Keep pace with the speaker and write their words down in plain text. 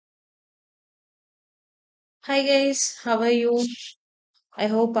Hi guys, how are you? I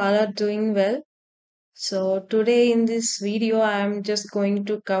hope all are doing well. So today in this video, I am just going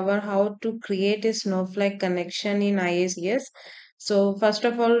to cover how to create a Snowflake connection in IICS. So first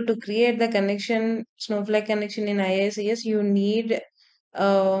of all, to create the connection, Snowflake connection in IICS, you need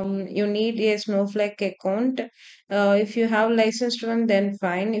a Snowflake account. If you have licensed one, then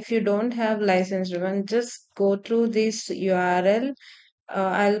fine. If you don't have licensed one, just go through this URL.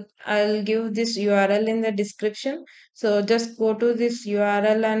 I'll give this URL in the description. So just go to this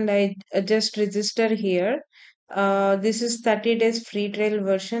URL and I just register here. This is 30 days free trial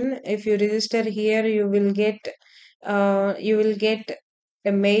version. If you register here, you will get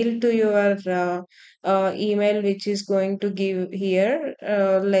a mail to your email, which is going to give here,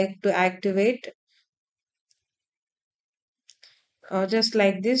 like to activate, just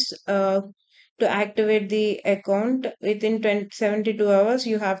like this. To activate the account within 72 hours,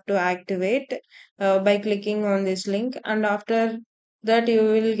 you have to activate by clicking on this link, and after that you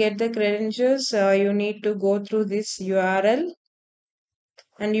will get the credentials. You need to go through this URL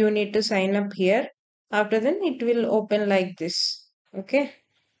and you need to sign up here. After then it will open like this. Okay,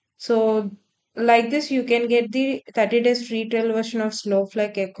 so like this you can get the 30 days free trial version of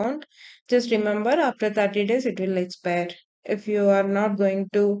Snowflake account. Just remember, after 30 days it will expire if you are not going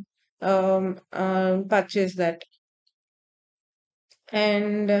to purchase that.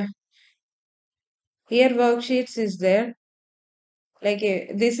 And here worksheets is there. Like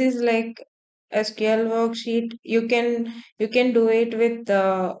this is like SQL worksheet. You can do it with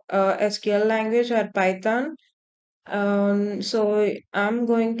SQL language or Python. So I'm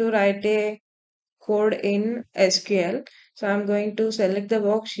going to write a code in SQL. So I'm going to select the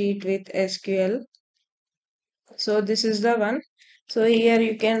worksheet with SQL. So this is the one. So here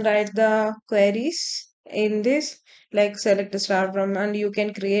you can write the queries in this, like select a star from, and you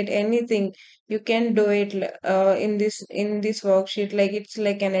can create anything. You can do it in this worksheet, like it's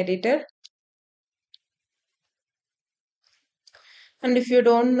like an editor. And if you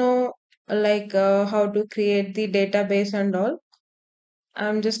don't know like how to create the database and all,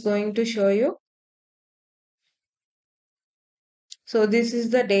 I'm just going to show you. So this is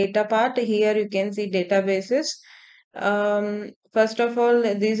the data part. Here you can see databases. First of all,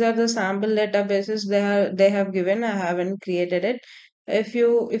 these are the sample databases they have given. I haven't created it. If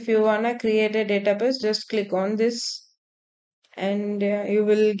you wanna create a database, just click on this and you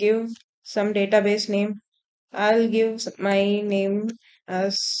will give some database name. I'll give my name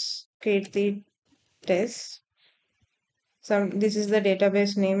as Kirti Test. This is the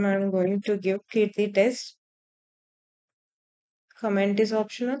database name. I'm going to give Kirti Test. Comment is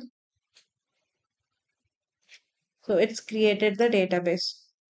optional. So it's created the database.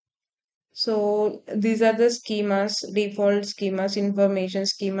 So these are the schemas, default schemas, information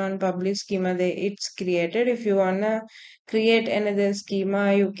schema and public schema. It's created. If you wanna create another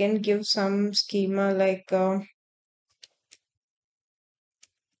schema, you can give some schema like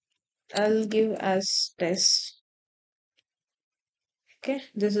I'll give as test. Okay,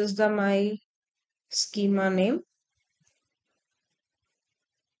 this is the my schema name.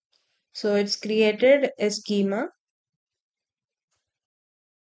 So it's created a schema.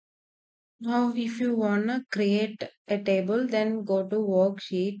 Now, if you wanna create a table, then go to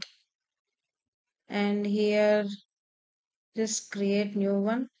worksheet and here just create new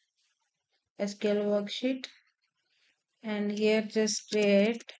one, SQL worksheet, and here just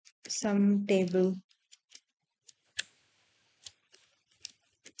create some table.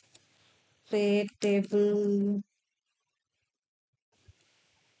 Create table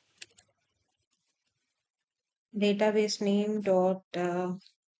database name dot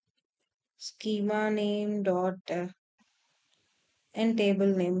schema name dot and table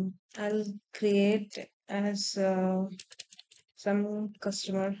name. I'll create as some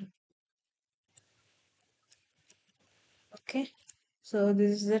customer. Okay. So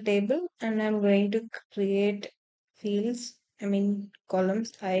this is the table and I'm going to create fields, I mean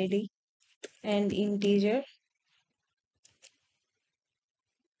columns, ID and integer.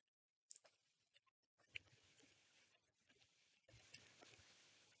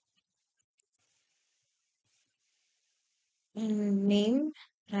 And name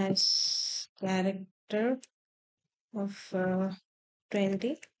as character of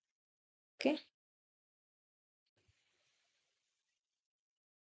 20. Okay.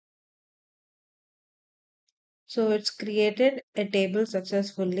 So it's created a table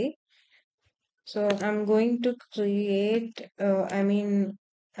successfully. So I'm going to create, I'll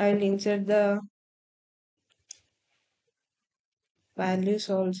insert the values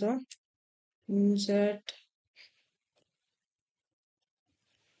also. Insert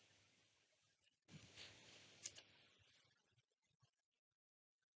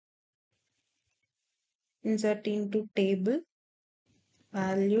insert into table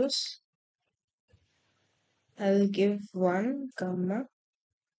values. I'll give 1 comma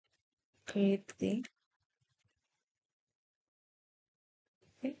create the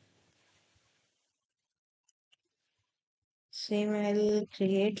okay. Same I'll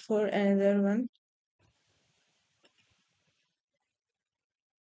create for another one.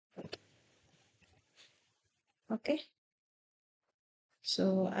 Okay,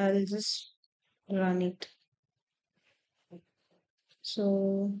 so I'll just run it.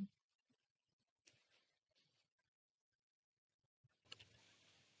 So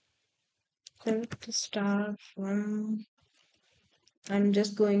let's start from, I'm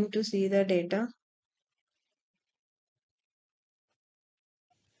just going to see the data.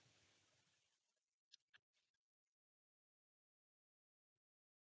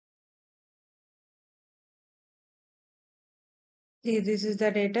 See, this is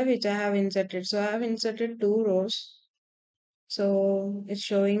the data which I have inserted. So I have inserted 2 rows. So it's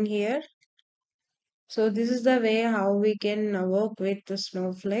showing here. So this is the way how we can work with the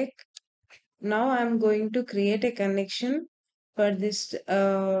Snowflake. Now I'm going to create a connection for this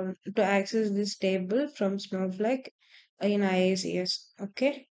to access this table from Snowflake in IICS.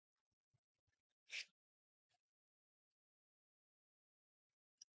 Okay.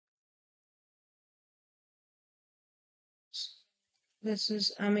 This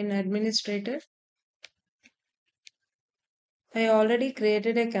is, I'm in administrator. I already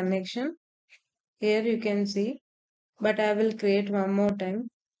created a connection. Here you can see, but I will create one more time.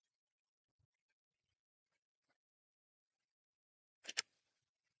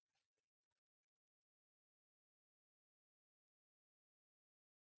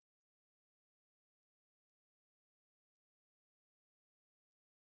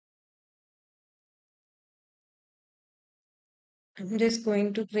 I'm just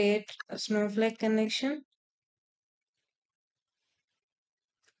going to create a Snowflake connection.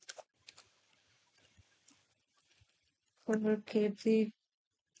 Create the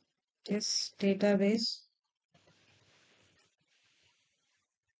this database,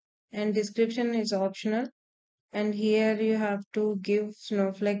 and description is optional. And here you have to give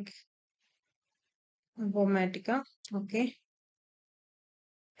Snowflake Informatica. Okay.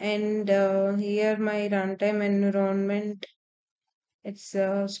 And here my runtime environment, it's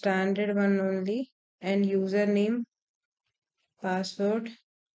a standard one only, and username, password,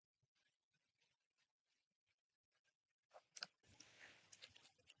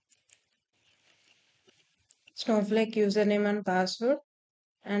 Snowflake username and password,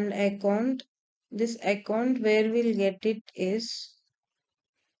 and account. This account where we'll get it is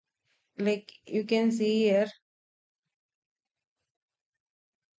like you can see here.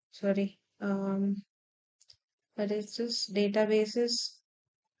 Sorry, that is just databases.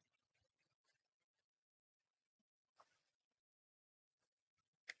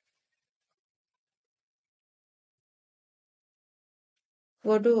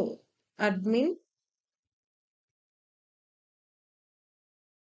 Go to admin.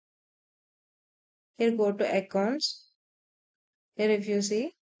 Here go to accounts. Here if you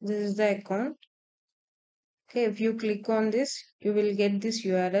see, this is the account. Okay, if you click on this, you will get this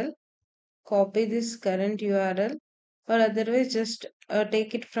URL. Copy this current URL, or otherwise just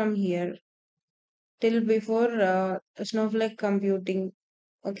take it from here till before Snowflake computing.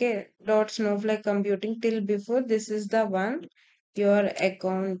 Okay, dot Snowflake computing till before this is the one your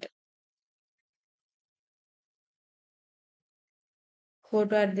account. Go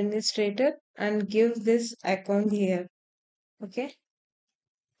to administrator and give this account here. Okay,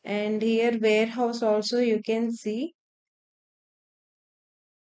 and here warehouse also you can see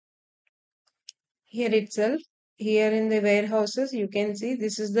here itself. Here in the warehouses you can see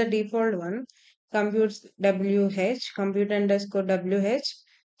this is the default one, compute WH, compute underscore WH.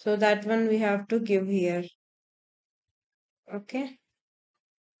 So that one we have to give here. Okay,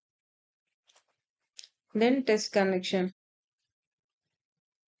 then test connection.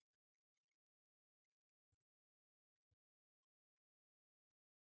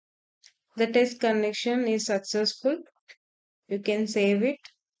 The test connection is successful. You can save it.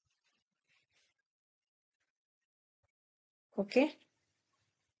 Okay,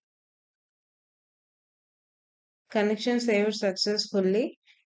 connection saved successfully.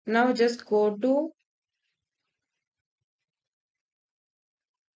 Now just go to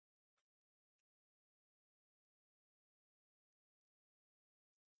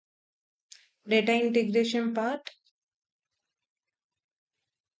data integration part,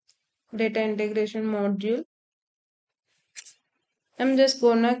 data integration module. I'm just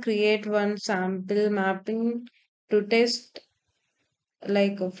gonna create one sample mapping to test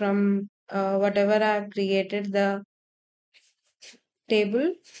like from whatever I have created the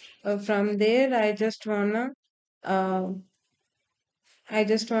table. From there, uh, I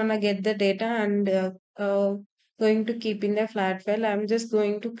just wanna get the data and going to keep in the flat file. I'm just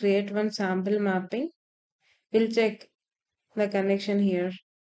going to create one sample mapping. We'll check the connection here.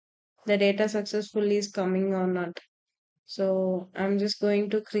 The data successfully is coming or not. So I'm just going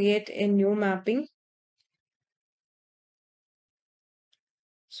to create a new mapping.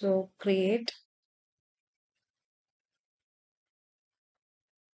 So create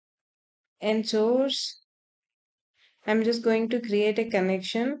and source. I'm just going to create a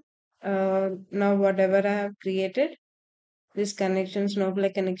connection. Now whatever I have created, this connection,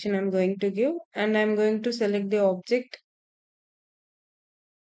 Snowflake connection, I'm going to give, and I'm going to select the object.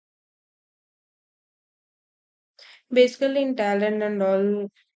 Basically in talent and all,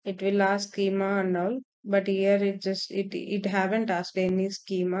 it will ask schema and all, but here it haven't asked any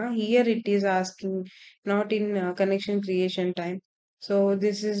schema. Here it is asking, not in connection creation time. So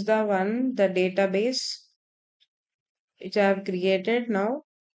this is the one, the database which I have created now.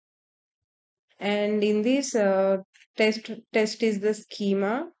 And in this test is the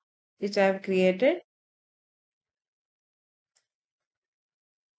schema which I have created.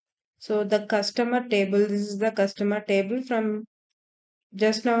 So the customer table, this is the customer table from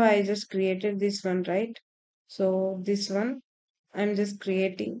just now I just created this one, right? So this one I'm just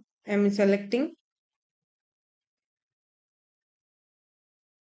creating, I'm selecting.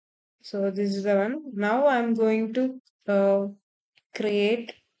 So this is the one. Now I'm going to uh,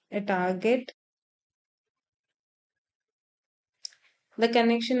 create a target. The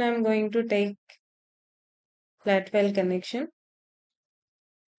connection I'm going to take flat file connection.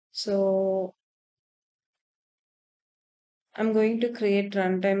 So I'm going to create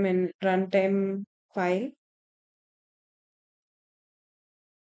runtime and runtime file.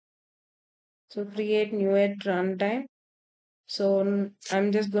 So create new at runtime. So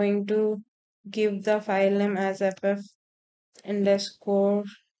I'm just going to give the file name as ff underscore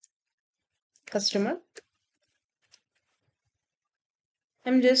customer.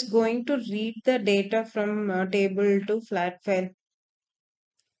 I'm just going to read the data from table to flat file.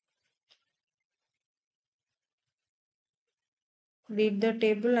 Read the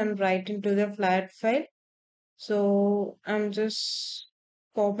table and write into the flat file. So I'm just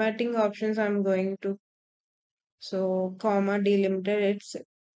formatting options I'm going to. So comma delimited, it's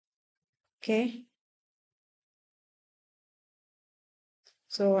okay.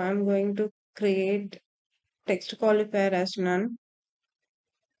 So I'm going to create text qualifier as none.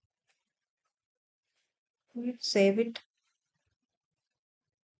 Save it.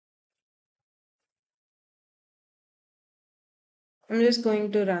 I'm just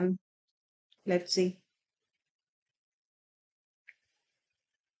going to run. Let's see.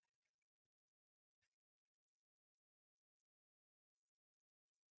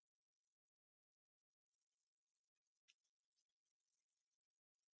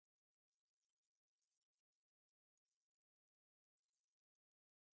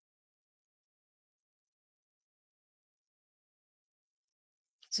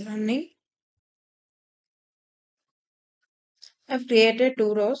 It's running. I've created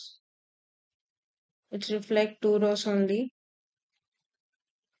two rows. It reflect two rows only.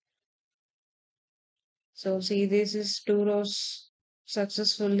 So see, this is two rows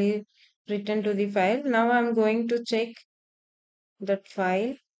successfully written to the file. Now I'm going to check that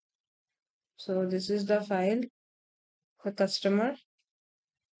file. So this is the file, the customer.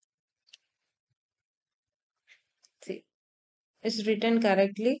 See, it's written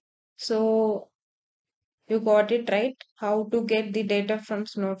correctly. So you got it right. How to get the data from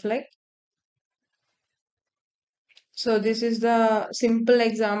Snowflake. So this is the simple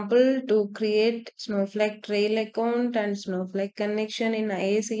example to create Snowflake trail account and Snowflake connection in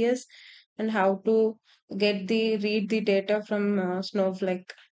IICS, and how to get the read the data from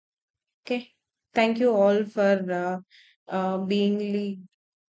Snowflake. Okay. Thank you all for being